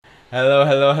Hello,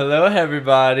 hello, hello,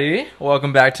 everybody.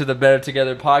 Welcome back to the Better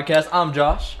Together podcast. I'm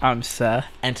Josh. I'm Seth.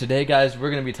 And today, guys, we're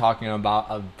going to be talking about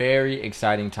a very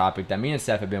exciting topic that me and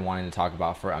Seth have been wanting to talk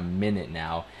about for a minute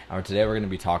now. And today, we're going to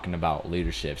be talking about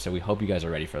leadership. So we hope you guys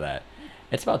are ready for that.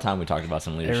 It's about time we talked about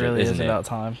some leadership, It really isn't is it? about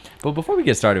time. But before we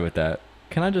get started with that,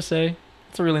 can I just say,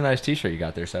 it's a really nice t-shirt you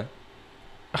got there, Seth.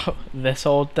 Oh, this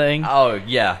old thing. Oh,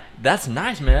 yeah. That's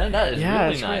nice, man. That is yeah,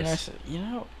 really it's nice. really nice. You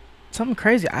know, something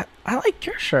crazy. I like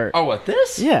your shirt. Oh, what,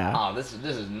 this? Yeah. Oh, this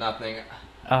is nothing.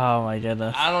 Oh my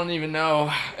goodness. I don't even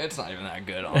know. It's not even that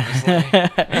good,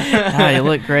 honestly. You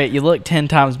look great. You look 10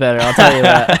 times better. I'll tell you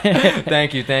that.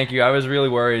 Thank you. I was really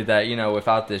worried that,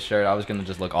 without this shirt, I was going to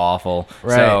just look awful.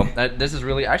 Right. So this has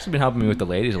really actually been helping me with the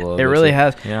ladies a little bit. It really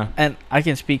has. Yeah. And I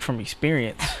can speak from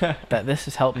experience that this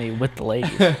has helped me with the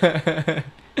ladies.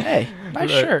 Hey, nice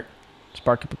shirt.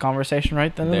 Spark up a conversation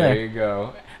right then and There there. you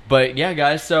go. But yeah,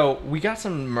 guys, so we got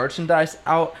some merchandise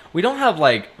out. We don't have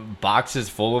like boxes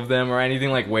full of them or anything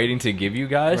like waiting to give you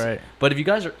guys. Right. But if you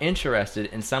guys are interested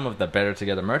in some of the Better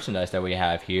Together merchandise that we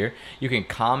have here, you can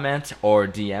comment or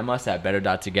DM us at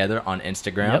better.together on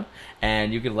Instagram. Yep.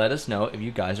 And you can let us know if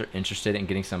you guys are interested in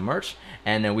getting some merch.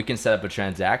 And then we can set up a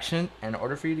transaction in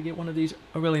order for you to get one of these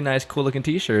really nice, cool looking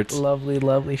t-shirts. Lovely,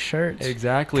 lovely shirts.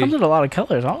 Exactly. Comes in a lot of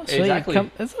colors, honestly. Exactly.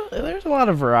 There's a lot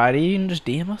of variety. You can just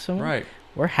DM us some. Right.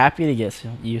 We're happy to get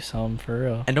you some for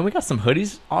real. And then we got some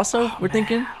hoodies also, we're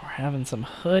thinking, We're having some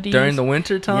hoodies. during the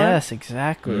winter time. Yes,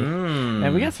 exactly. Mm.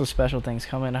 And we got some special things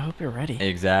coming. I hope you're ready.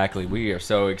 Exactly. We are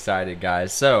so excited,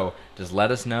 guys. So just let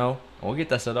us know, and we'll get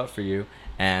that set up for you.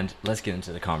 And let's get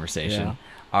into the conversation. Yeah.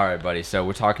 All right, buddy. So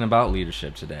we're talking about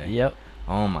leadership today. Yep.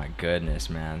 Oh, my goodness,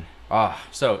 man.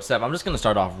 So, Seth, I'm just going to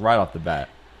start off right off the bat.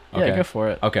 Okay? Yeah, go for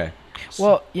it. Okay.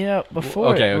 Well,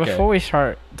 before Okay. before we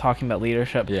start talking about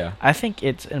leadership, Yeah. I think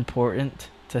it's important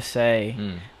to say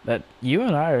that you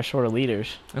and I are sort of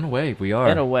leaders In a way, we are.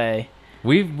 in a way.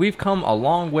 We've come a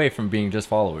long way from being just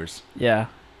followers. Yeah.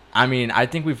 I mean, I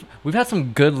think we've had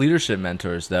some good leadership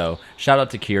mentors, though. Shout out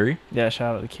to Kiri. Yeah,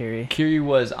 shout out to Kiri. Kiri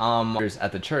was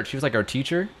at the church. She was like our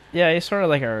teacher. Yeah, he's sort of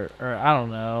like our I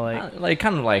don't know, like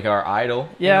Kind of like our idol.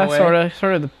 in yeah, a way.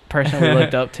 sort of the person we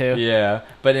looked up to. Yeah,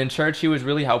 but in church he was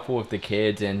really helpful with the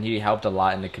kids, and he helped a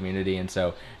lot in the community, and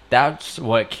so that's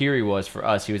what Kiri was for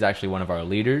us. He was actually one of our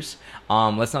leaders.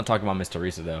 Let's not talk about Miss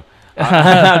Teresa though.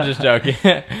 I'm just joking.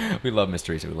 We love Miss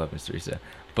Teresa.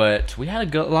 But we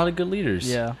had a lot of good leaders.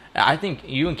 Yeah. I think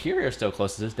you and Kiri are still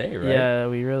close to this day, right? Yeah,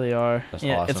 we really are. That's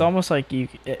It's awesome. almost like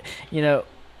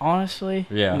honestly,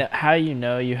 Yeah. how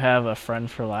you have a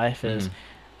friend for life is Mhm.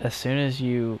 as soon as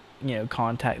you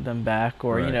contact them back,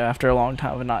 or Right. after a long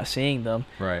time of not seeing them,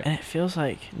 Right. and it feels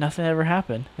like nothing ever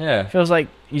happened. Yeah. It feels like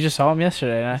you just saw him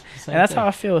yesterday, and that's how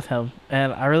I feel with him,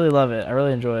 and I really love it. I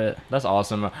really enjoy it. That's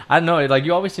awesome. I know, like,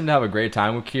 you always seem to have a great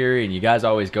time with Kiri, and you guys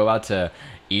always go out to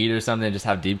eat or something and just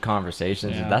have deep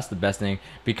conversations. Yeah. And that's the best thing,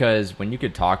 because when you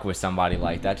could talk with somebody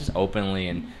like that, just openly,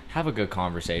 and have a good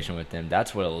conversation with them,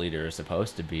 that's what a leader is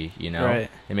supposed to be, Right.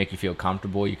 They make you feel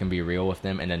comfortable, you can be real with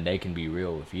them, and then they can be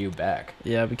real with you back.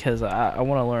 Yeah, because I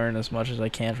want to learn as much as I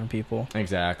can from people,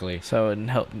 Exactly. so it can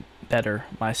help better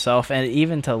myself, and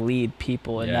even to lead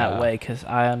people in Yeah. that way, because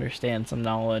I understand some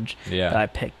knowledge Yeah. that I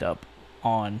picked up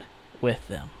on with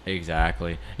them.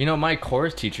 Exactly. My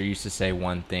chorus teacher used to say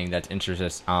one thing that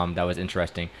was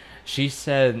interesting. She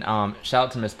said, shout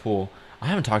out to Miss Poole. I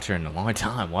haven't talked to her in a long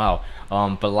time. Wow.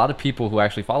 But a lot of people who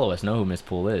actually follow us know who Miss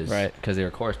Poole is. Right. Because they were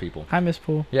chorus people. Hi, Miss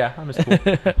Poole. Yeah, hi Miss Poole.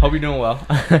 Hope you're doing well.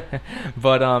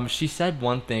 But she said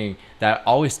one thing that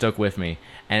always stuck with me.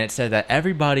 And it said that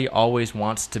everybody always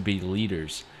wants to be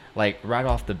leaders, like right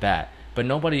off the bat. But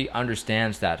nobody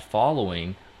understands that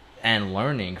following and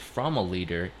learning from a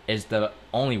leader is the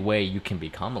only way you can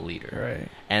become a leader. Right.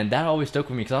 And that always stuck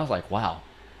with me, because I was like, wow.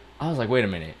 I was like, wait a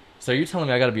minute. So you're telling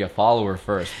me I got to be a follower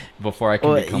first before I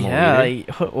can become a leader?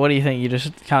 Like, what do you think? You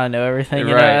just kind of know everything,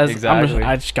 Right, exactly.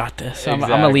 I just got this. I'm a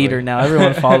Exactly. leader now.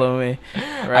 Everyone follow me.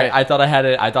 Right. I thought I had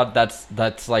it. I thought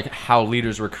that's like how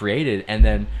leaders were created. And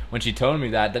then when she told me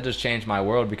that just changed my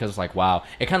world, because it's like, wow,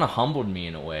 it kind of humbled me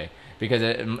in a way, because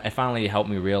it finally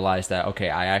helped me realize that, okay,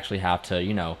 I actually have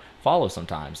to, follow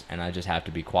sometimes, and I just have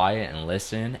to be quiet and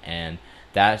listen, and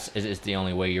is the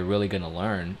only way you're really going to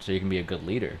learn, so you can be a good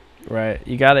leader. Right.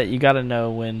 You gotta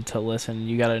know when to listen.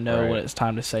 You gotta know Right. when it's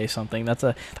time to say something. That's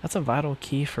a vital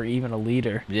key for even a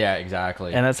leader. Yeah,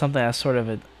 exactly. And that's something I've sort of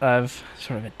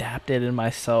adapted in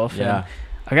myself. Yeah. And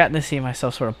I've gotten to see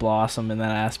myself sort of blossom in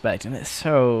that aspect, and it's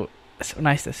so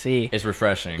nice to see. It's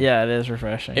refreshing. Yeah, it is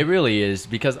refreshing. It really is,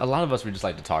 because a lot of us, we just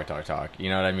like to talk. You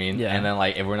know what I mean? Yeah. And then,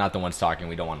 like, if we're not the ones talking,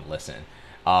 we don't want to listen.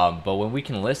 But when we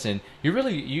can listen,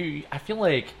 I feel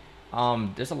like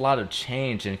there's a lot of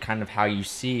change in kind of how you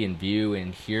see and view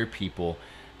and hear people,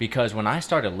 because when I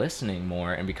started listening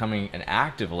more and becoming an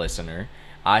active listener,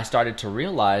 I started to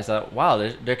realize that, wow,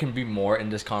 there can be more in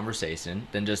this conversation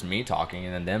than just me talking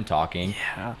and then them talking.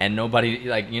 Yeah. And nobody,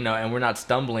 like, and we're not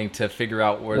stumbling to figure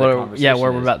out where the conversation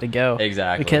where is. we're about to go.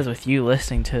 Exactly. Because with you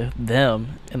listening to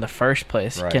them in the first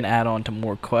place, Right. can add on to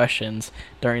more questions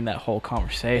during that whole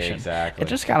conversation. Exactly.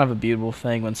 It's just kind of a beautiful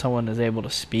thing when someone is able to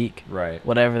speak Right.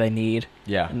 whatever they need,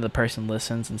 Yeah. and the person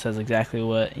listens and says exactly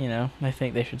what they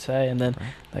think they should say, and then Right.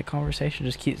 that conversation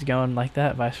just keeps going like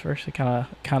that, vice versa, kind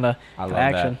of I love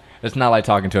action. that. It's not like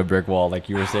talking to a brick wall, like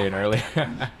you were saying earlier.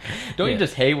 Don't you Yeah.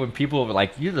 just hate when people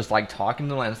like you just like talking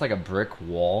to them and it's like a brick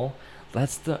wall?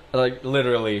 That's the like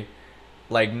literally,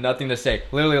 like nothing to say.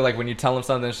 Literally, like when you tell them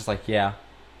something, it's just like, yeah,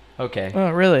 okay, Oh,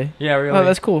 really? yeah, really. Oh,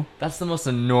 that's cool. That's the most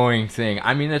annoying thing.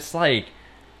 I mean, it's like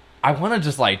I want to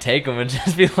just like take them and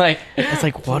just be like, It's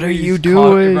like, what are "Please you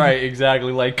doing?" Right,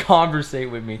 exactly. Like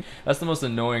conversate with me. That's the most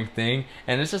annoying thing.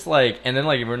 And it's just like, and then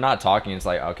like if we're not talking, it's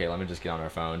like, okay, let me just get on our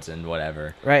phones and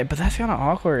whatever. Right, but that's kind of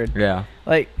awkward. Yeah.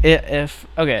 Like, if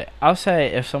okay, I'll say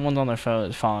if someone's on their phone,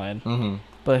 it's fine. Mm-hmm.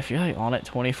 But if you're like on it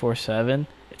 24/7,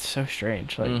 it's so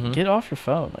strange. Like, Mhm. get off your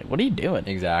phone. Like, what are you doing?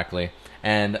 Exactly.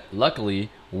 And luckily,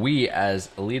 we as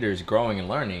leaders growing and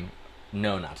learning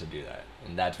know not to do that.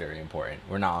 And that's very important.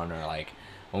 We're not on our, like,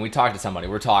 when we talk to somebody,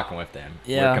 we're talking with them.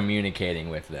 Yeah. We're communicating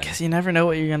with them. Because you never know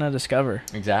what you're gonna discover.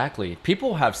 Exactly.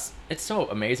 People have, it's so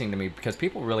amazing to me because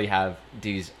people really have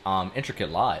these intricate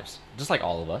lives, just like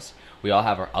all of us. We all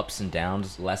have our ups and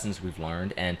downs, lessons we've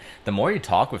learned. And the more you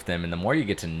talk with them and the more you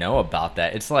get to know about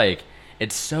that, it's like,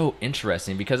 it's so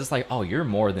interesting because it's like, oh, you're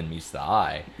more than meets the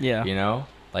eye. Yeah. You know?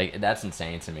 Like, that's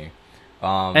insane to me.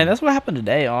 And that's what happened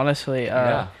today, honestly.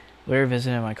 Yeah. We were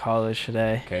visiting my college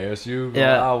today. KSU,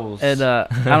 Yeah, Owls. and I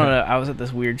don't know. I was at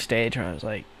this weird stage where I was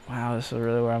like, "Wow, this is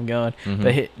really where I'm going." Mhm.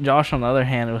 But Josh, on the other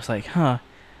hand, was like, "Huh,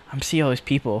 I'm seeing all these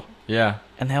people, Yeah.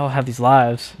 and they all have these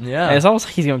lives." Yeah. And it's almost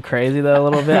like he's going crazy though a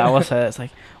little bit. I will say it's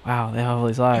like, "Wow, they have all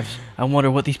these lives. I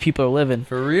wonder what these people are living."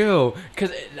 For real.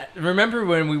 Because remember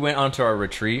when we went onto our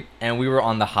retreat and we were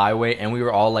on the highway and we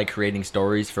were all like creating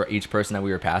stories for each person that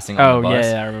we were passing on Oh the bus?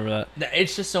 yeah, I remember that.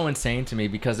 It's just so insane to me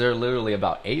because there are literally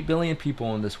about 8 billion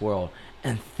people in this world.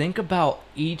 And think about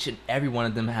each and every one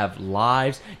of them have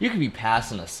lives. You could be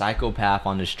passing a psychopath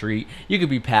on the street. You could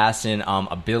be passing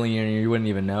a billionaire you wouldn't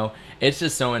even know. It's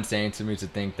just so insane to me to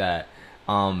think that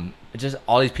just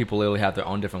all these people literally have their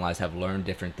own different lives, have learned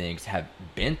different things, have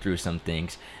been through some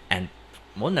things, and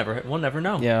we'll never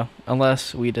know. Yeah,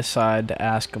 unless we decide to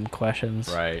ask them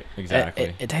questions. Right.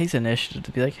 Exactly. It takes initiative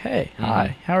to be like, "Hey,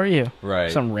 hi, how are you?"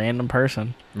 Right. Some random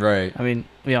person. Right. I mean,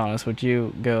 be honest, would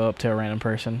you go up to a random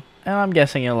person? And I'm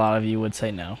guessing a lot of you would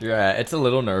say no. Yeah, it's a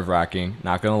little nerve-wracking,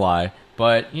 not gonna lie.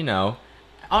 But,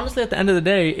 honestly, at the end of the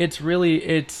day, it's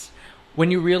when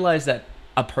you realize that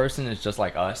a person is just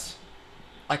like us,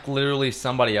 like literally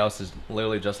somebody else is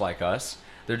literally just like us.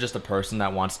 They're just a person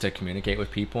that wants to communicate with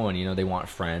people and, they want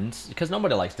friends. Because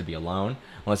nobody likes to be alone,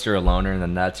 unless you're a loner and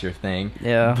then that's your thing.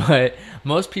 Yeah. But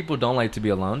most people don't like to be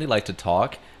alone. They like to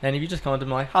talk. And if you just come up to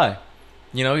them like, hi,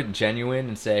 genuine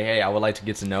and say, hey, I would like to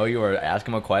get to know you or ask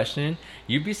them a question,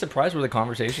 you'd be surprised where the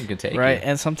conversation can take Right, you.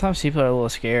 and sometimes people are a little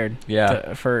scared.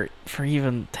 Yeah. For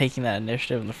even taking that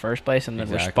initiative in the first place and then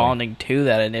Exactly. responding to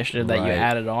that initiative that you Right.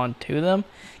 added on to them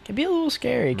can be a little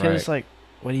scary because it's Right. like,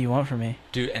 what do you want from me?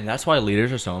 Dude, and that's why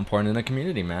leaders are so important in the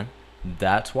community, man.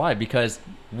 That's why. Because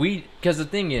the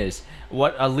thing is,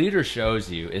 what a leader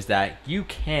shows you is that you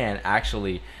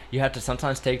have to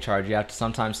sometimes take charge. You have to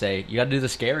sometimes say, you got to do the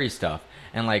scary stuff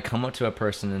and like come up to a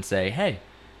person and say, hey,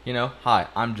 hi,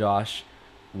 I'm Josh.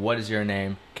 What is your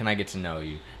name? Can I get to know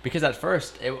you? Because at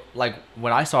first,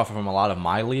 what I saw from a lot of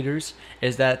my leaders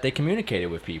is that they communicated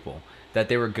with people. That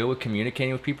they were good with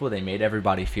communicating with people. They made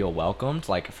everybody feel welcomed.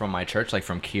 Like from my church, like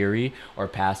from Kiri or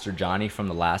Pastor Johnny from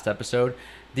the last episode.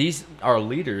 These are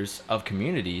leaders of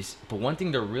communities, but one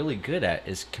thing they're really good at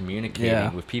is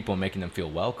communicating with people and making them feel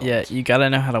welcome. Yeah, you got to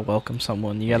know how to welcome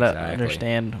someone. You got to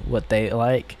understand what they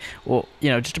like. Well,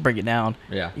 just to break it down,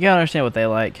 Yeah. you got to understand what they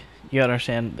like. You got to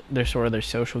understand their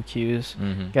social cues.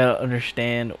 Mm-hmm. You got to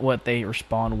understand what they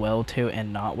respond well to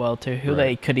and not well to, who Right.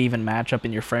 they could even match up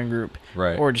in your friend group.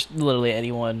 Right. Or just literally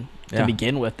anyone to Yeah.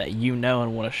 begin with that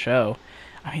and want to show.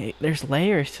 I mean, there's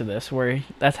layers to this where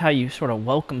that's how you sort of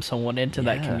welcome someone into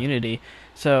that Yeah. community.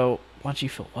 So once you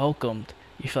feel welcomed,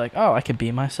 you feel like, oh, I could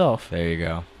be myself. There you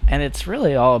go. And it's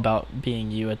really all about being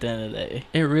you at the end of the day.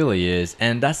 It really is.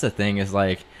 And that's the thing is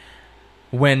like,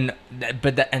 when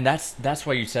and that's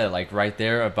why you said it, like right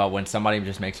there about when somebody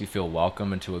just makes you feel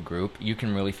welcome into a group, you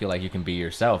can really feel like you can be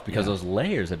yourself because those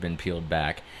layers have been peeled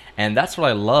back. And that's what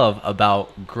I love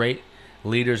about great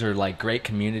leaders or like great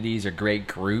communities or great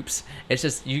groups. It's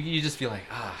just you just feel like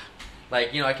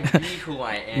like, you know, I can be who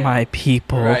I am. My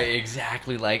people. Right,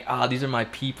 exactly. Like, these are my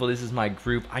people, this is my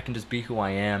group, I can just be who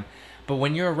I am. But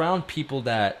when you're around people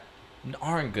that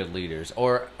aren't good leaders,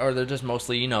 or they're just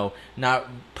mostly, you know, not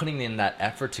putting in that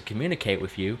effort to communicate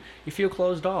with you, you feel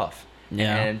closed off.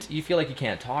 Yeah. And you feel like you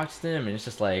can't talk to them, and it's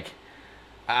just like,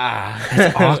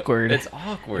 it's awkward. It's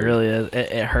awkward. It really is.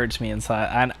 It hurts me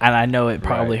inside, and I know it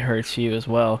probably hurts you as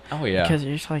well. Oh yeah. Because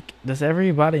you're just like, does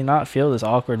everybody not feel this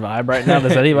awkward vibe right now?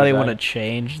 Does anybody want to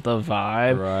change the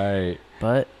vibe? Right.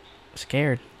 But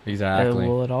scared. Exactly.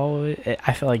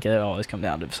 I feel like it always comes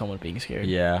down to someone being scared.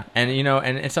 Yeah, and you know,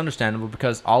 and it's understandable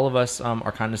because all of us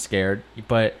are kind of scared.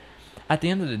 But at the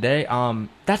end of the day,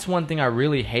 that's one thing I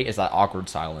really hate is that awkward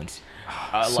silence.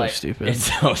 So stupid.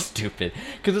 It's so stupid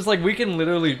because it's like we can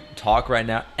literally talk right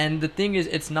now, and the thing is,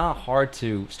 it's not hard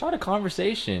to start a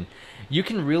conversation. You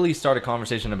can really start a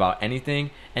conversation about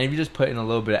anything, and if you just put in a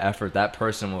little bit of effort, that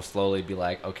person will slowly be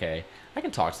like, okay, I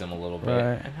can talk to them a little bit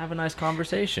and have a nice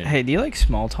conversation. Hey, do you like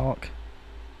small talk?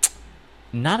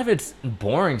 Not if it's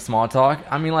boring small talk.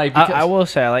 I mean, like, I will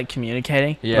say I like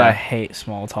communicating, but I hate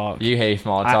small talk. You hate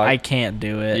small talk? I can't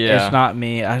do it. Yeah. It's not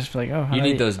me. I just feel like, oh, hi. You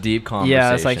need those deep conversations.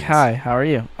 Yeah, it's like, hi, how are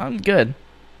you? I'm good.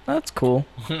 That's cool.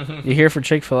 You here for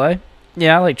Chick-fil-A?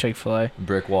 Yeah, I like Chick-fil-A.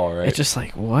 Brick wall, right? It's just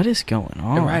like, what is going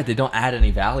on? Right, they don't add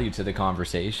any value to the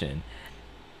conversation.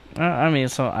 I mean,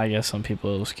 I guess some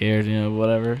people are scared, you know,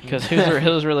 whatever. Because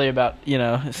who's really about, you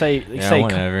know, say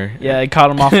whatever. Yeah, caught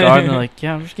them off guard, and they're like,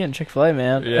 yeah, I'm just getting Chick-fil-A,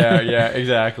 man. Yeah,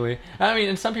 exactly. I mean,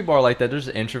 and some people are like that. There's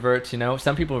introverts, you know.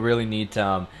 Some people really need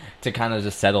to kind of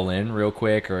just settle in real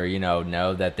quick, or you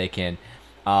know that they can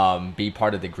be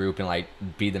part of the group and like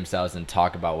be themselves and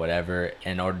talk about whatever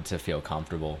in order to feel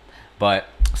comfortable. But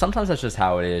sometimes that's just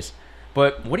how it is.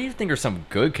 But what do you think are some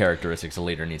good characteristics a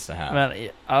leader needs to have?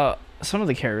 Man, some of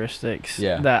the characteristics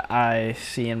that I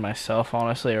see in myself,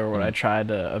 honestly, or what I tried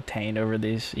to obtain over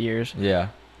these years,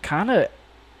 kind of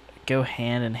go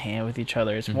hand in hand with each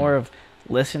other. It's more of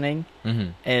listening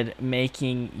and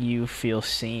making you feel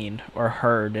seen or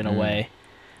heard in a way.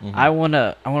 I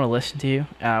wanna listen to you,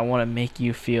 and I want to make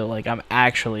you feel like I'm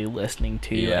actually listening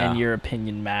to you, and your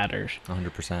opinion matters.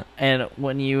 100%. And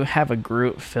when you have a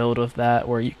group filled with that,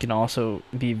 where you can also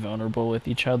be vulnerable with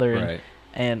each other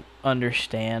and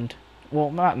understand,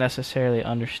 well, not necessarily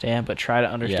understand, but try to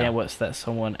understand what's that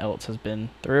someone else has been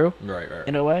through. Right.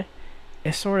 In a way,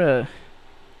 it sort of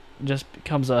just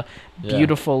becomes a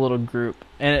beautiful little group,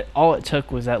 and all it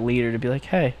took was that leader to be like,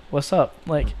 "Hey, what's up?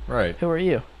 Like, who are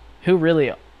you? Who really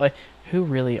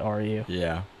are you?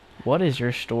 Yeah. What is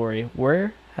your story?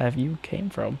 Where have you came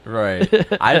from?" Right.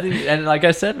 I think, and like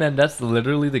I said, man, that's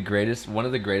literally one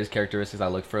of the greatest characteristics I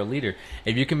look for a leader.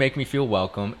 If you can make me feel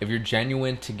welcome, if you're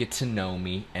genuine to get to know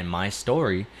me and my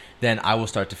story, then I will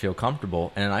start to feel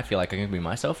comfortable, and I feel like I can be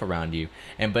myself around you.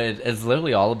 But it's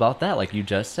literally all about that, like you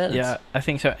just said. Yeah, I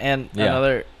think so. And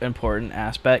another important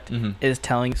aspect is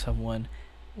telling someone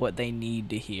what they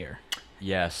need to hear.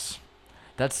 Yes.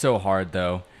 That's so hard,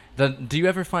 though. Do you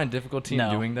ever find difficulty in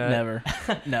doing that? Never.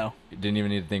 No. You didn't even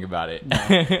need to think about it.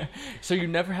 No. So you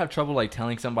never have trouble like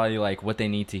telling somebody like what they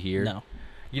need to hear? No.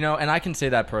 You know, and I can say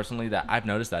that personally, that I've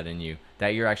noticed that in you, that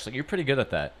you're pretty good at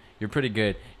that. You're pretty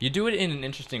good. You do it in an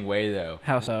interesting way, though.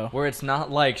 How so? Where it's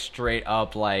not like straight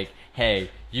up like, hey,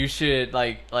 you should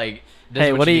like.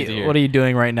 Hey, what are you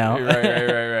doing right now?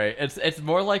 Right. It's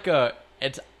more like I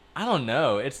don't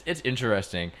know. It's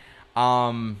interesting.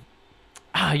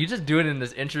 You just do it in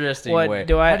this interesting way.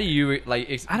 How do you like?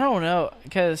 I don't know,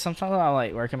 because sometimes I'm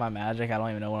like working my magic. I don't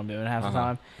even know what I'm doing half the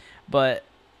time. But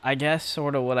I guess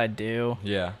sort of what I do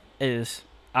is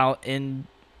I'll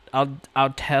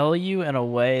tell you in a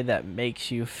way that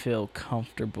makes you feel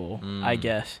comfortable. I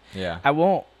guess. Yeah. I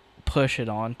won't push it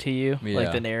on to you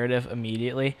like the narrative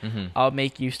immediately. I'll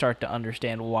make you start to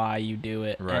understand why you do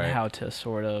it and how to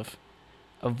sort of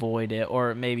avoid it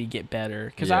or maybe get better,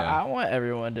 because I want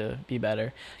everyone to be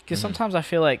better, because sometimes I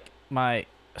feel like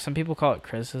some people call it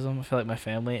criticism. I feel like my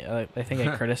family, I think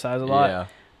I criticize a lot,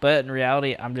 but in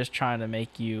reality I'm just trying to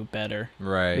make you better,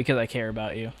 because I care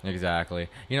about you. Exactly.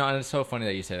 You know, and it's so funny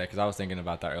that you say that, because I was thinking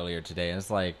about that earlier today, and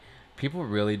it's like people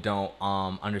really don't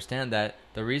understand that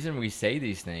the reason we say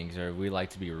these things or we like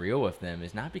to be real with them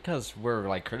is not because we're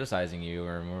like criticizing you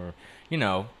or we're, you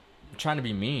know, trying to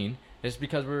be mean. It's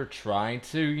because we're trying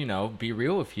to, be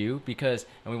real with you and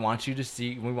we want you to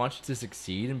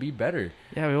succeed and be better.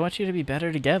 Yeah, we want you to be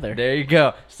better together. There you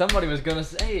go. Somebody was going to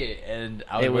say it, and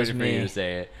I was waiting for you to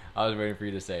say it. I was waiting for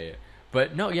you to say it.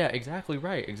 But no, yeah, exactly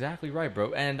right,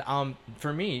 bro. And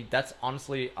for me, that's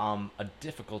honestly a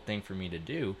difficult thing for me to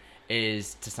do,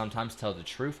 is to sometimes tell the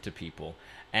truth to people.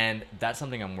 And that's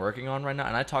something I'm working on right now.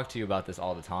 And I talk to you about this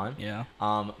all the time. Yeah.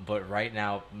 But right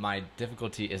now, my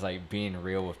difficulty is like being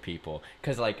real with people.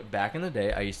 Because like back in the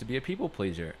day, I used to be a people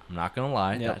pleaser. I'm not going to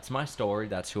lie. Yep. That's my story.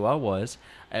 That's who I was.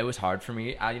 It was hard for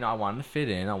me. I wanted to fit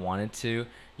in. I wanted to,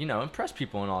 impress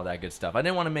people and all that good stuff. I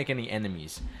didn't want to make any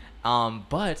enemies.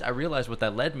 But I realized what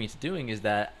that led me to doing is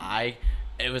that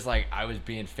it was like I was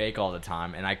being fake all the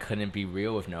time, and I couldn't be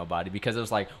real with nobody, because it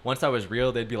was like once I was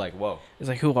real, they'd be like, whoa. It's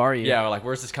like, who are you? Yeah, like,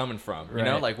 where's this coming from?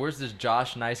 Right. Like, where's this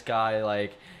Josh nice guy,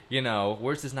 like,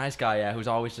 where's this nice guy at who's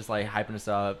always just like hyping us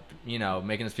up,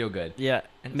 making us feel good. Yeah,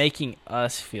 and making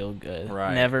us feel good.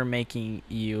 Right. Never making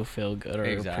you feel good or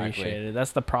appreciated.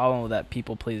 That's the problem with that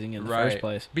people pleasing in the first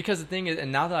place. Because the thing is,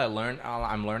 and now that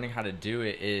I'm learning how to do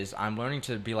it, is I'm learning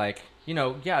to be like,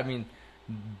 yeah, I mean,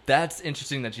 that's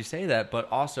interesting that you say that,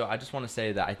 but also I just want to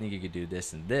say that I think you could do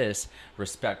this and this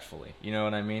respectfully. You know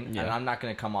what I mean? Yeah. And I'm not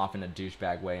going to come off in a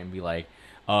douchebag way and be like,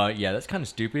 yeah, that's kind of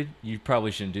stupid. You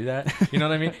probably shouldn't do that. You know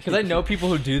what I mean? Because I know people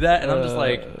who do that, and I'm just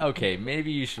like, okay,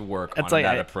 maybe you should work on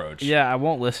that approach. Yeah, I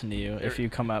won't listen to you if you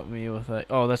come at me with like,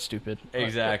 oh, that's stupid.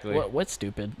 Exactly. What's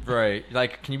stupid? Right.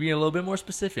 Like, can you be a little bit more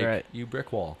specific? Right. You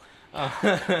brick wall.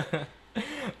 But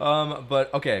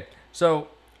okay, so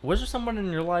was there someone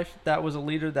in your life that was a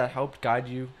leader that helped guide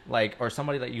you, like, or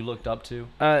somebody that you looked up to?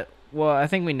 Well, I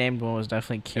think we named one was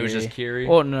definitely Kiri. It was just Kiri?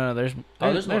 Oh, no, there's more.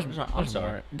 I'm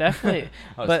sorry. More. Definitely.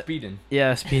 But, speeding.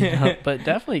 Yeah, speeding up. But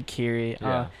definitely Kiri.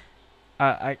 Yeah.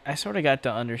 I sort of got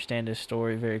to understand his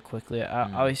story very quickly.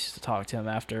 I always used to talk to him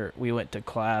after we went to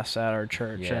class at our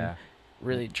church and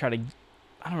really try to,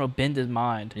 bend his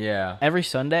mind. Yeah. Every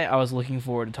Sunday, I was looking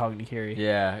forward to talking to Kiri.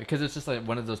 Yeah, because it's just like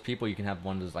one of those people you can have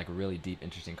one of those like really deep,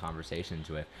 interesting conversations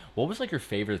with. What was like your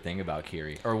favorite thing about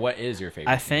Kiri? Or what is your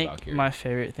favorite thing about Kiri? I think my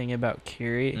favorite thing about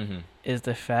Kiri is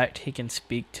the fact he can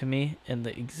speak to me in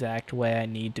the exact way I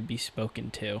need to be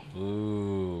spoken to.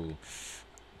 Ooh.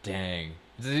 Dang.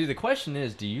 The question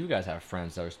is, do you guys have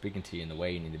friends that are speaking to you in the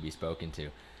way you need to be spoken to?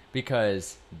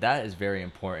 Because that is very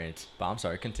important. But I'm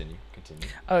sorry, continue.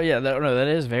 Oh, yeah, that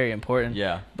is very important.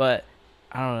 Yeah. But,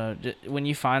 I don't know, when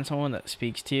you find someone that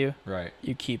speaks to you, right,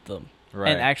 you keep them. Right.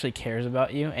 And actually cares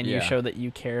about you, and you show that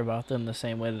you care about them the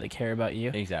same way that they care about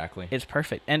you. Exactly. It's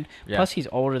perfect. And plus, he's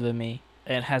older than me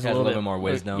and has a little bit more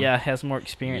wisdom. Yeah, has more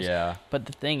experience. Yeah. But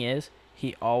the thing is,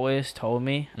 he always told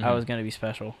me I was going to be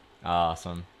special.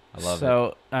 Awesome. I love it.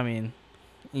 So, I mean,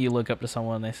 you look up to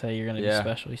someone and they say you're going to be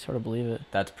special. You sort of believe it.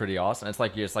 That's pretty awesome. It's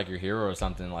like your hero or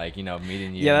something, like,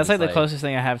 meeting you. Yeah, that's like the closest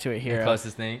thing I have to a hero. The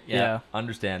closest thing? Yeah.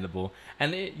 Understandable.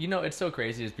 And, it's so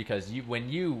crazy is because when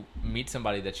you meet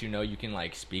somebody that you can,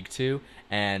 like, speak to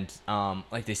and,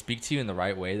 like, they speak to you in the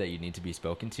right way that you need to be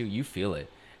spoken to, you feel it.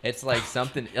 It's like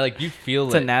something, like, you feel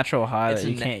it's a natural high that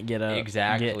you can't get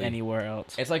anywhere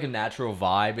else. It's like a natural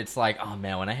vibe. It's like, oh,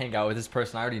 man, when I hang out with this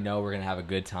person, I already know we're going to have a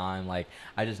good time. Like,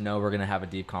 I just know we're going to have a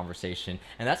deep conversation.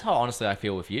 And that's how, honestly, I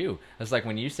feel with you. It's like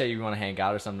when you say you want to hang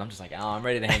out or something, I'm just like, oh, I'm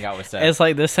ready to hang out with Seth. It's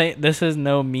like this is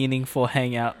no meaningful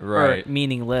hangout. Right. Or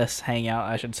meaningless hangout,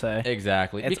 I should say.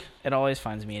 Exactly. It always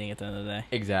finds meaning at the end of the day.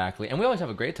 Exactly. And we always have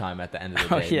a great time at the end of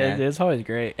the day. Oh, yeah, man. it's always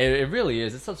great. It really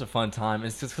is. It's such a fun time.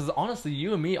 It's just because, honestly,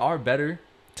 you and me are better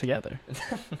together.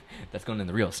 That's going in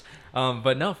the reels.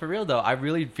 But no, for real though, I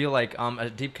really feel like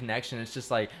a deep connection. It's just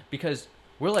like, because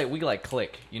we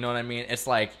click, you know what I mean? It's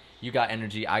like you got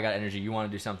energy, I got energy, you want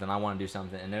to do something, I want to do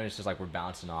something, and then it's just like we're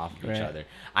bouncing off of each other.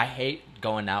 I hate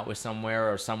going out with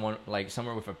somewhere or someone, like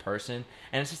somewhere with a person,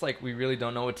 and it's just like we really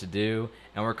don't know what to do,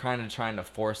 and we're kind of trying to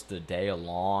force the day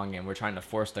along, and we're trying to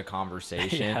force the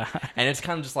conversation, and it's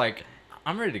kind of just like,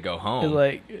 I'm ready to go home. It's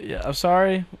like, yeah, I'm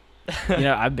sorry.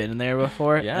 I've been in there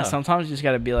before. Yeah. And sometimes you just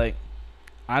got to be like,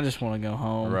 I just want to go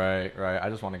home. Right. I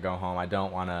just want to go home. I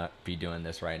don't want to be doing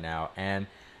this right now. And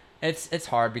it's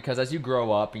hard because as you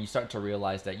grow up and you start to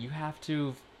realize that you have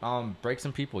to break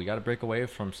some people. You got to break away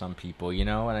from some people, you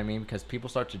know what I mean? Because people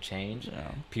start to change.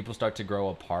 Yeah. People start to grow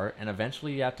apart. And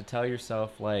eventually you have to tell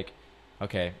yourself, like,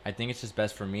 okay, I think it's just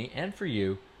best for me and for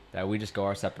you that we just go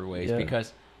our separate ways. Yeah.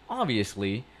 Because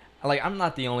obviously, like, I'm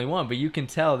not the only one, but you can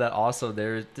tell that also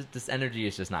there's this energy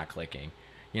is just not clicking.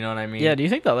 You know what I mean? Yeah, do you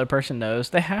think the other person knows?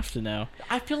 They have to know.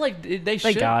 I feel like they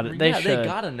should. They should. They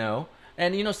gotta know.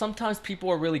 And you know, sometimes people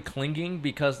are really clinging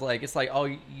because like it's like, oh,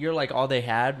 you're like all they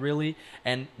had really,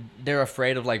 and they're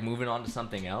afraid of like moving on to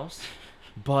something else.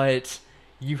 But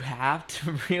you have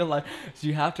to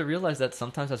realize that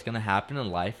sometimes that's gonna happen in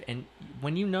life, and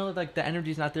when you know like the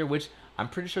energy's not there, which I'm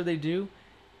pretty sure they do,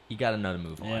 you gotta know to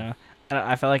move on. Yeah.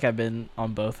 I feel like I've been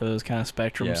on both of those kind of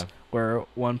spectrums where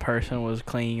one person was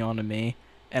clinging on to me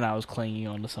and I was clinging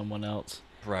on to someone else.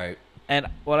 Right. And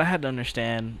what I had to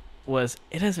understand was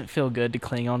it doesn't feel good to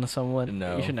cling on to someone.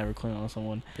 No. You should never cling on to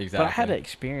someone. Exactly. But I had to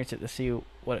experience it to see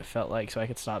what it felt like so I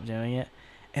could stop doing it.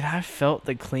 And I felt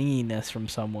the clinginess from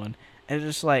someone. And it's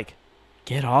just like,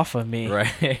 get off of me.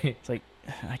 Right. It's like,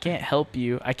 I can't help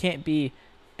you. I can't be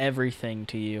everything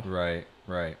to you. Right.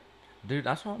 Dude,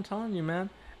 that's what I'm telling you, man.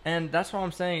 And that's what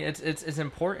I'm saying. It's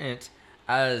important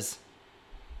as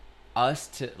us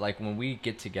to, like, when we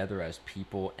get together as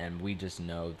people and we just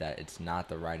know that it's not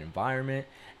the right environment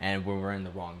and when we're in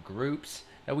the wrong groups,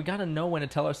 that we got to know when to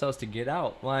tell ourselves to get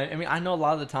out. Like, I mean, I know a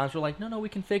lot of the times we're like, no, we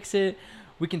can fix it.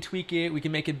 We can tweak it. We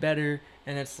can make it better.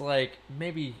 And it's like,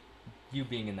 maybe you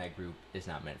being in that group is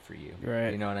not meant for you.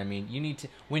 Right. You know what I mean? You need to,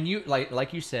 when you,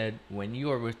 like you said, when you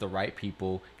are with the right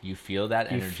people, you feel that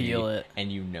energy. You feel it.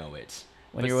 And you know it.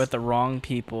 When you're with the wrong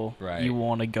people, right, you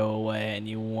want to go away and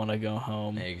you want to go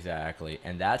home. Exactly.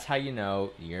 And that's how you know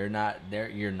you're not there.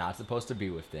 You're not supposed to be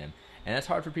with them. And that's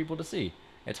hard for people to see.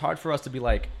 It's hard for us to be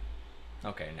like,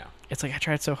 okay, no. It's like I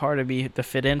tried so hard to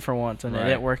fit in for once and it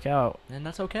didn't work out. And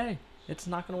that's okay. It's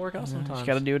not going to work out sometimes. You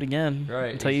got to do it again.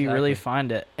 Right. Until you really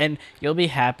find it. And you'll be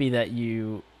happy that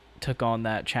you took on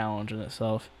that challenge in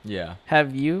itself. Yeah.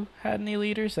 Have you had any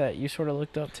leaders that you sort of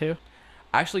looked up to?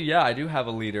 Actually, yeah, I do have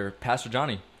a leader, Pastor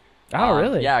Johnny. Oh,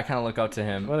 really? Yeah, I kind of look up to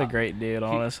him. What a great dude,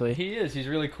 honestly. He is. He's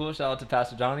really cool. Shout out to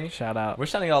Pastor Johnny. Shout out. We're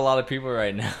shouting out a lot of people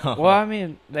right now. Well, I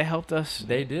mean, they helped us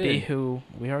they did. be who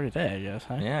we are today, I guess,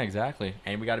 huh? Yeah, exactly.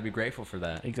 And we got to be grateful for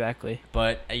that. Exactly.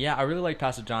 But, yeah, I really like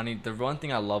Pastor Johnny. The one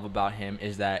thing I love about him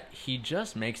is that he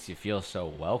just makes you feel so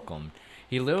welcomed.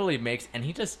 He literally makes, and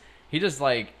he just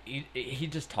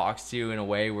talks to you in a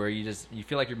way where you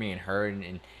feel like you're being heard,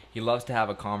 and he loves to have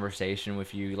a conversation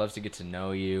with you. He loves to get to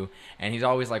know you, and he's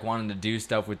always like wanting to do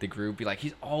stuff with the group.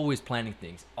 He's always planning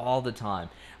things all the time.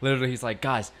 Literally, he's like,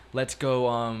 guys, let's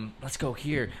go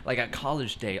here, like at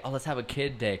college day. Oh, let's have a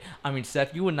kid day. I mean,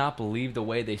 Seth, you would not believe the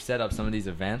way they set up some of these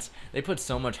events. They put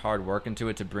so much hard work into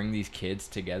it to bring these kids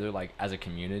together, like as a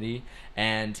community.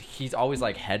 And he's always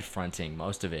like head fronting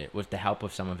most of it with the help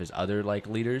of some of his other like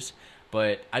leaders.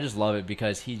 But I just love it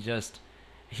because he just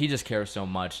cares so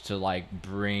much to like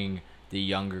bring the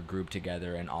younger group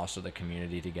together and also the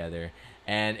community together.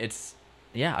 And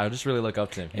I just really look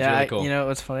up to him. He's really cool. You know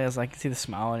what's funny is I can see the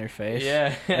smile on your face.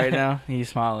 Yeah. Right now, he's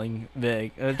smiling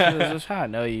big. That's how I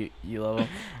know you love him.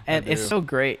 And it's so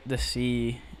great to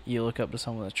see you look up to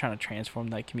someone that's trying to transform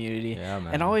that community. Yeah,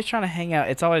 man. And always trying to hang out.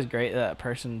 It's always great that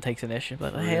person takes initiative.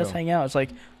 Like, hey, let's hang out. It's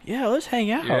like, yeah, let's hang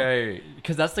out. Yeah,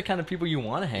 because that's the kind of people you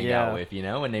want to hang out with, you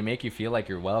know, and they make you feel like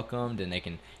you're welcomed and you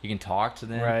can talk to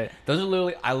them. Right.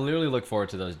 I literally look forward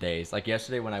to those days. Like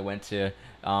yesterday when I went to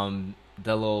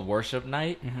the little worship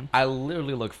night, I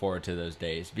literally look forward to those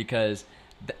days because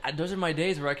those are my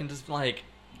days where I can just like,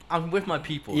 I'm with my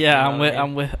people. Yeah, you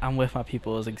know I'm with my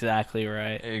people is exactly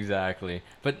right. Exactly.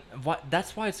 But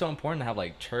that's why it's so important to have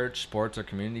like church, sports, or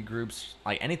community groups,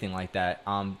 like anything like that,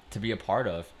 to be a part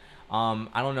of. I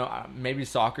don't know, maybe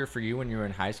soccer for you when you were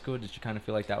in high school. Did you kind of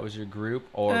feel like that was your group,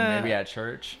 or maybe at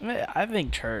church? I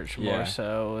think church more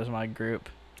so was my group.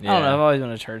 Yeah. I don't know. I've always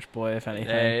been a church boy, if anything.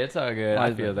 Hey, it's all good.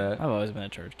 I feel that. I've always been a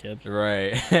church kid.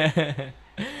 Right.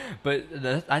 But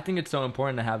I think it's so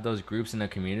important to have those groups in the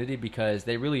community because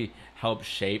they really help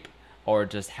shape or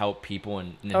just help people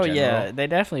in general. Yeah, they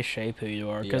definitely shape who you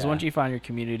are because once you find your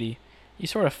community, you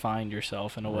sort of find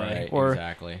yourself in a way. Right,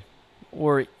 exactly.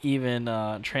 Or even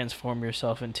transform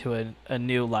yourself into a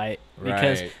new light.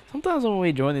 Because sometimes when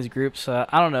we join these groups, I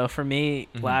don't know, for me,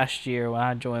 last year when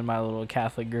I joined my little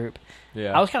Catholic group,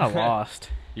 I was kind of lost.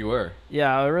 You were?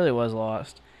 Yeah, I really was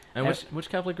lost. And which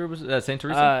Catholic group was it? St.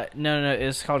 Teresa? No,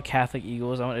 it's called Catholic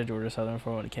Eagles. I went to Georgia Southern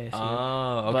before I went to KSU.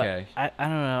 Oh, okay. But I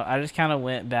don't know. I just kind of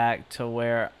went back to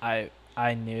where I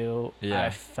knew I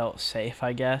felt safe,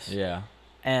 I guess. Yeah.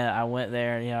 And I went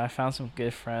there, and, I found some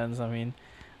good friends. I mean,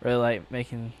 really like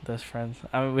making those friends.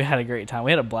 I mean, we had a great time.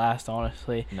 We had a blast,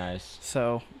 honestly. Nice.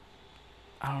 So,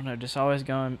 I don't know,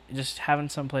 just having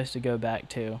some place to go back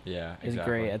to is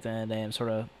great at the end of the day,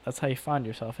 and that's how you find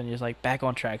yourself, and you're just like back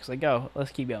on track. It's like, go,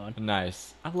 let's keep going.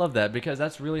 Nice. I love that because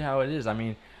that's really how it is. I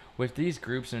mean, with these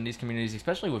groups and these communities,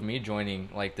 especially with me joining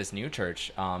like this new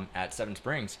church at Seven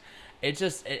Springs,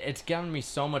 it's given me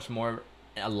so much more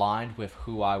aligned with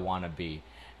who I want to be.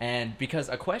 And because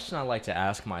a question I like to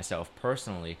ask myself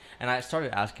personally, and I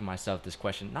started asking myself this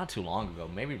question not too long ago,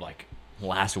 maybe like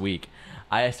last week,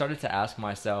 I started to ask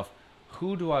myself,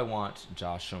 who do I want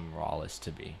Joshua Morales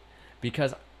to be?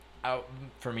 Because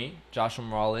for me, Joshua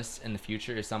Morales in the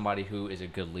future is somebody who is a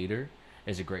good leader,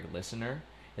 is a great listener,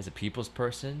 is a people's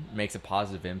person, makes a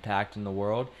positive impact in the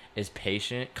world, is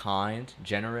patient, kind,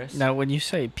 generous. Now, when you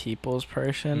say people's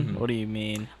person, what do you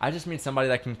mean? I just mean somebody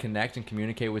that can connect and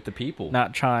communicate with the people.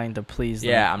 Not trying to please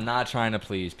them. Yeah, I'm not trying to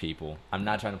please people.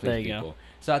 Go.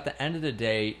 So at the end of the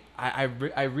day, I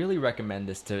really recommend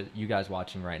this to you guys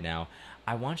watching right now.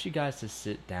 I want you guys to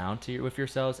sit down with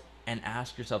yourselves and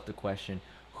ask yourself the question,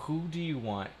 who do you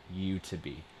want you to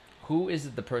be? Who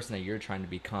is the person that you're trying to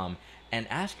become? And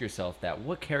ask yourself that.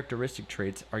 What characteristic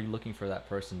traits are you looking for that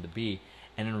person to be?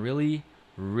 And then really,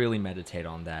 really meditate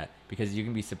on that, because you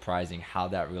can be surprising how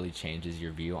that really changes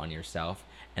your view on yourself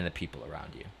and the people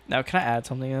around you. Now, can I add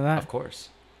something to that? Of course.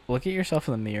 Look at yourself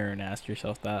in the mirror and ask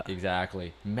yourself that.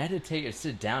 Exactly. Meditate or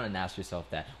sit down and ask yourself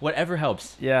that. Whatever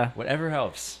helps. Yeah. Whatever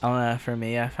helps. I don't know. For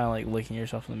me, I found like looking at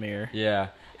yourself in the mirror. Yeah.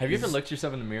 Have you ever looked at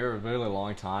yourself in the mirror for a really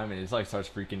long time and it just like starts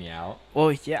freaking you out?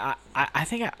 Well, yeah. I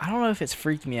think I don't know if it's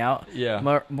freaked me out.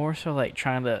 Yeah. More so like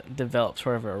trying to develop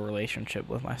sort of a relationship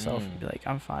with myself and be like,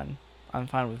 I'm fine. I'm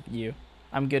fine with you.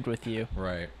 I'm good with you.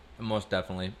 Right. Most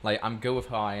definitely. Like, I'm good with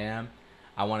how I am.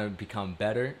 I want to become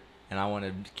better. And I want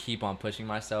to keep on pushing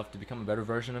myself to become a better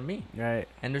version of me. Right.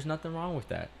 And there's nothing wrong with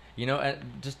that. You know,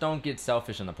 just don't get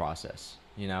selfish in the process,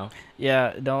 you know?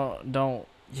 Yeah, don't.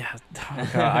 Yeah, oh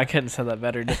God, I couldn't have said that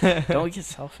better. Don't get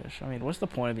selfish. I mean, what's the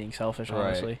point of being selfish,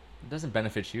 honestly? Right. It doesn't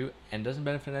benefit you and doesn't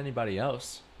benefit anybody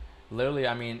else. Literally,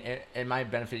 I mean, it might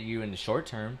benefit you in the short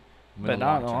term. But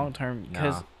not in the long term,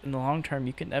 because in the long term,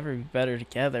 you can never be better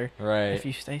together if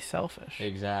you stay selfish.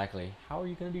 Exactly. How are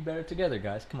you going to be better together,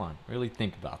 guys? Come on. Really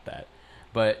think about that.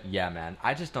 But, yeah, man,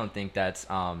 I just don't think that's...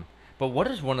 But what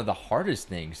is one of the hardest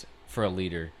things for a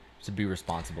leader to be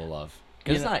responsible of?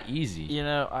 Because it's not easy. You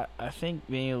know, I think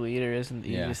being a leader isn't the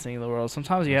easiest thing in the world.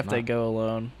 Sometimes you have to go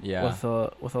alone with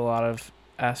a lot of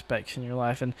aspects in your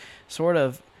life. And sort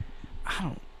of,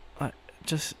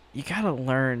 just you gotta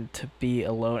learn to be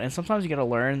alone, and sometimes you gotta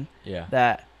learn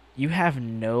that you have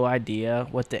no idea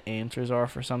what the answers are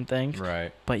for some things,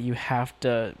 right? But you have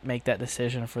to make that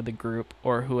decision for the group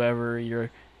or whoever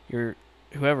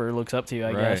whoever looks up to you,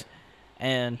 I guess,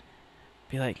 and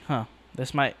be like,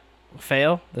 this might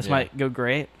fail, this might go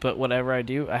great, but whatever I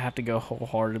do, I have to go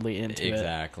wholeheartedly into it.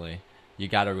 Exactly. You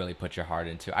gotta really put your heart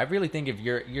into it. I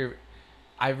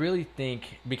really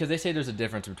think because they say there's a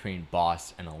difference between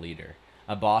boss and a leader.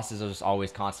 A boss is just always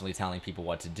constantly telling people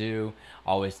what to do,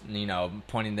 always,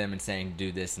 pointing them and saying, do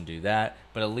this and do that.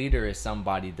 But a leader is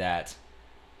somebody that,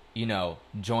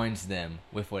 joins them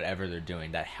with whatever they're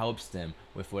doing, that helps them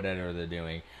with whatever they're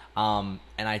doing. And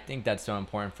I think that's so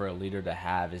important for a leader to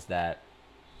have, is that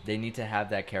they need to have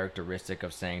that characteristic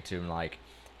of saying to them, like,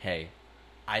 hey,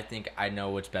 I think I know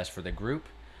what's best for the group.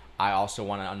 I also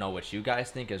want to know what you guys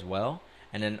think as well.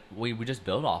 And then we just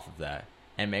build off of that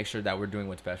and make sure that we're doing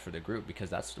what's best for the group, because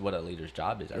that's what a leader's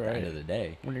job is at the end of the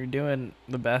day. When you're doing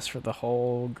the best for the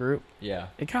whole group,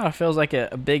 it kind of feels like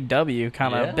a big W,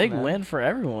 kind of a big win for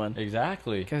everyone.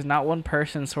 Exactly. Because not one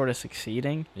person's sort of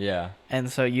succeeding. Yeah.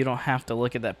 And so you don't have to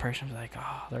look at that person and be like,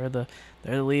 oh, they're the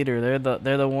leader,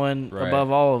 they're the one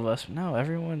above all of us. No,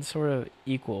 everyone's sort of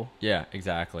equal. Yeah,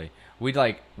 exactly. We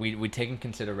take in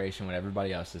consideration what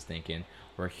everybody else is thinking.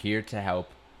 We're here to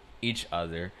help each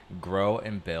other grow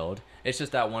and build. It's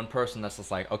just that one person that's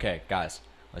just like, okay, guys,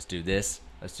 let's do this,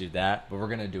 let's do that, but we're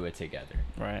gonna do it together,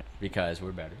 right? Because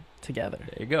we're better together.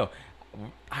 There you go.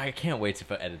 I can't wait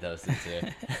to edit those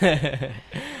into it.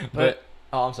 But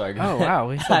oh, I'm sorry. Oh wow,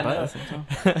 we said both.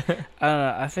 I don't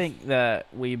know. I think that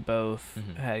we both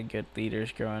had good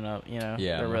leaders growing up. Yeah,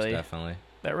 most definitely.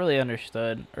 That really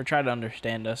understood or tried to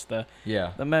understand us the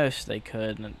most they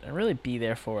could, and really be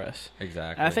there for us.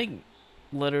 Exactly. And I think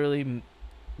literally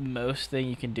most thing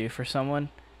you can do for someone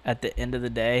at the end of the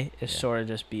day is sort of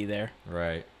just be there.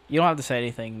 Right. You don't have to say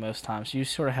anything most times. You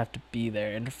sort of have to be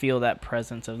there and feel that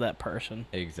presence of that person.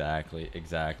 Exactly.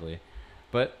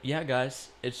 But yeah, guys,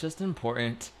 it's just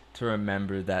important to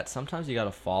remember that sometimes you got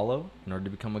to follow in order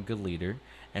to become a good leader.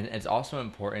 And it's also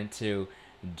important to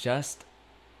just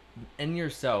in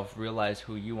yourself realize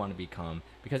who you want to become,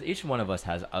 because each one of us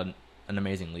has an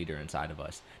amazing leader inside of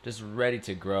us, just ready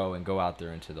to grow and go out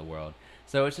there into the world.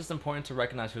 So it's just important to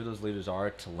recognize who those leaders are,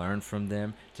 to learn from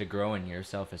them, to grow in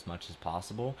yourself as much as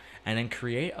possible, and then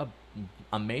create a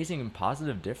amazing and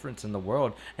positive difference in the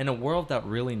world, and a world that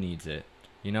really needs it.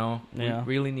 We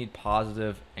really need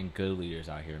positive and good leaders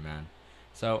out here, man.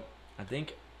 So I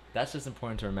think that's just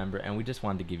important to remember, and we just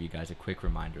wanted to give you guys a quick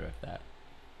reminder of that.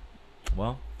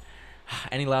 Well,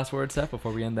 any last words, Seth,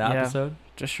 before we end the episode?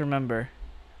 Just remember,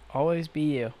 always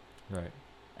be you. Right.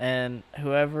 And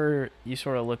whoever you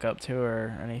sort of look up to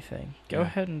or anything, go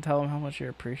ahead and tell them how much you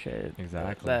appreciate it.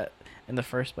 Exactly. That in the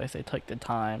first place, they took the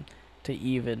time to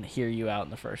even hear you out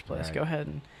in the first place. Right. Go ahead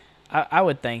and I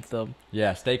would thank them.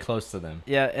 Yeah, stay close to them.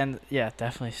 Yeah, and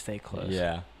definitely stay close.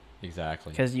 Yeah,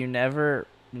 exactly. Because you never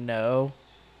know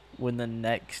when the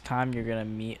next time you're going to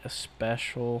meet a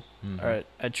special or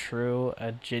a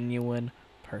genuine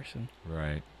person.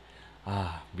 Right.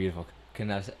 Beautiful. Couldn't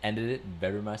have ended it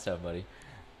better myself, buddy.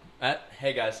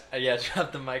 Hey, guys.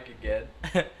 Drop the mic again.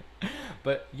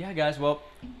 But, yeah, guys, well,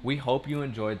 we hope you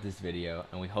enjoyed this video,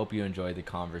 and we hope you enjoyed the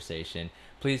conversation.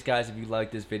 Please, guys, if you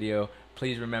liked this video,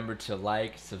 please remember to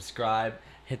like, subscribe,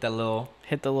 hit the little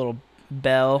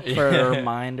bell for a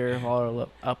reminder of all our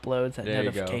uploads, that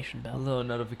notification bell. A little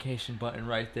notification button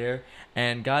right there.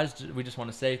 And guys, we just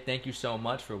want to say thank you so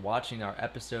much for watching our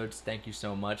episodes. Thank you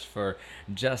so much for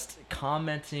just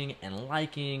commenting and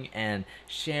liking and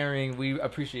sharing. We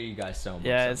appreciate you guys so much.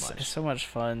 Yeah, it's so much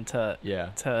fun to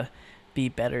be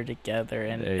better together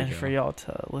and for y'all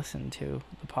to listen to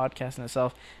the podcast in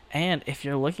itself. And if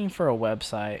you're looking for a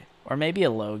website or maybe a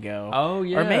logo, or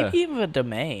maybe even a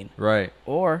domain, right,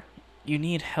 or you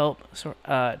need help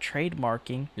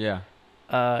trademarking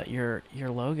your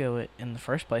logo in the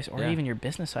first place, or even your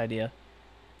business idea,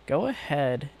 go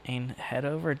ahead and head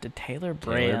over to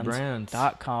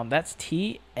TaylorBrands.com. That's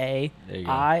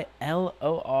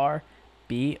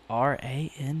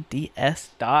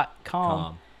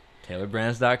TaylorBrands.com.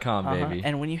 TaylorBrands.com, baby.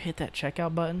 And when you hit that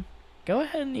checkout button, go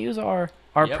ahead and use our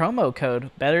promo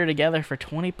code Better Together for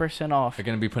 20% off. We're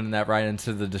going to be putting that right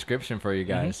into the description for you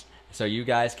guys. So you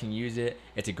guys can use it.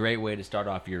 It's a great way to start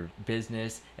off your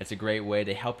business. It's a great way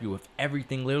to help you with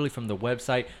everything, literally from the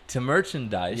website to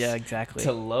merchandise. Yeah, exactly.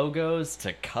 To logos,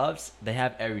 to cups. They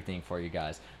have everything for you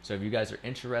guys. So if you guys are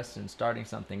interested in starting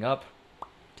something up,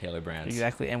 Taylor Brands.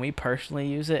 Exactly. And we personally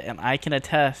use it, and I can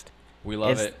attest. We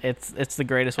love it. It's the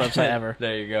greatest website ever.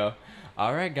 There you go.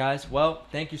 All right, guys. Well,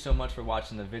 thank you so much for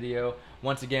watching the video.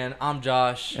 Once again, I'm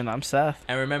Josh. And I'm Seth.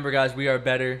 And remember, guys, we are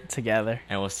better together.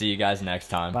 And we'll see you guys next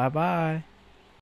time. Bye-bye.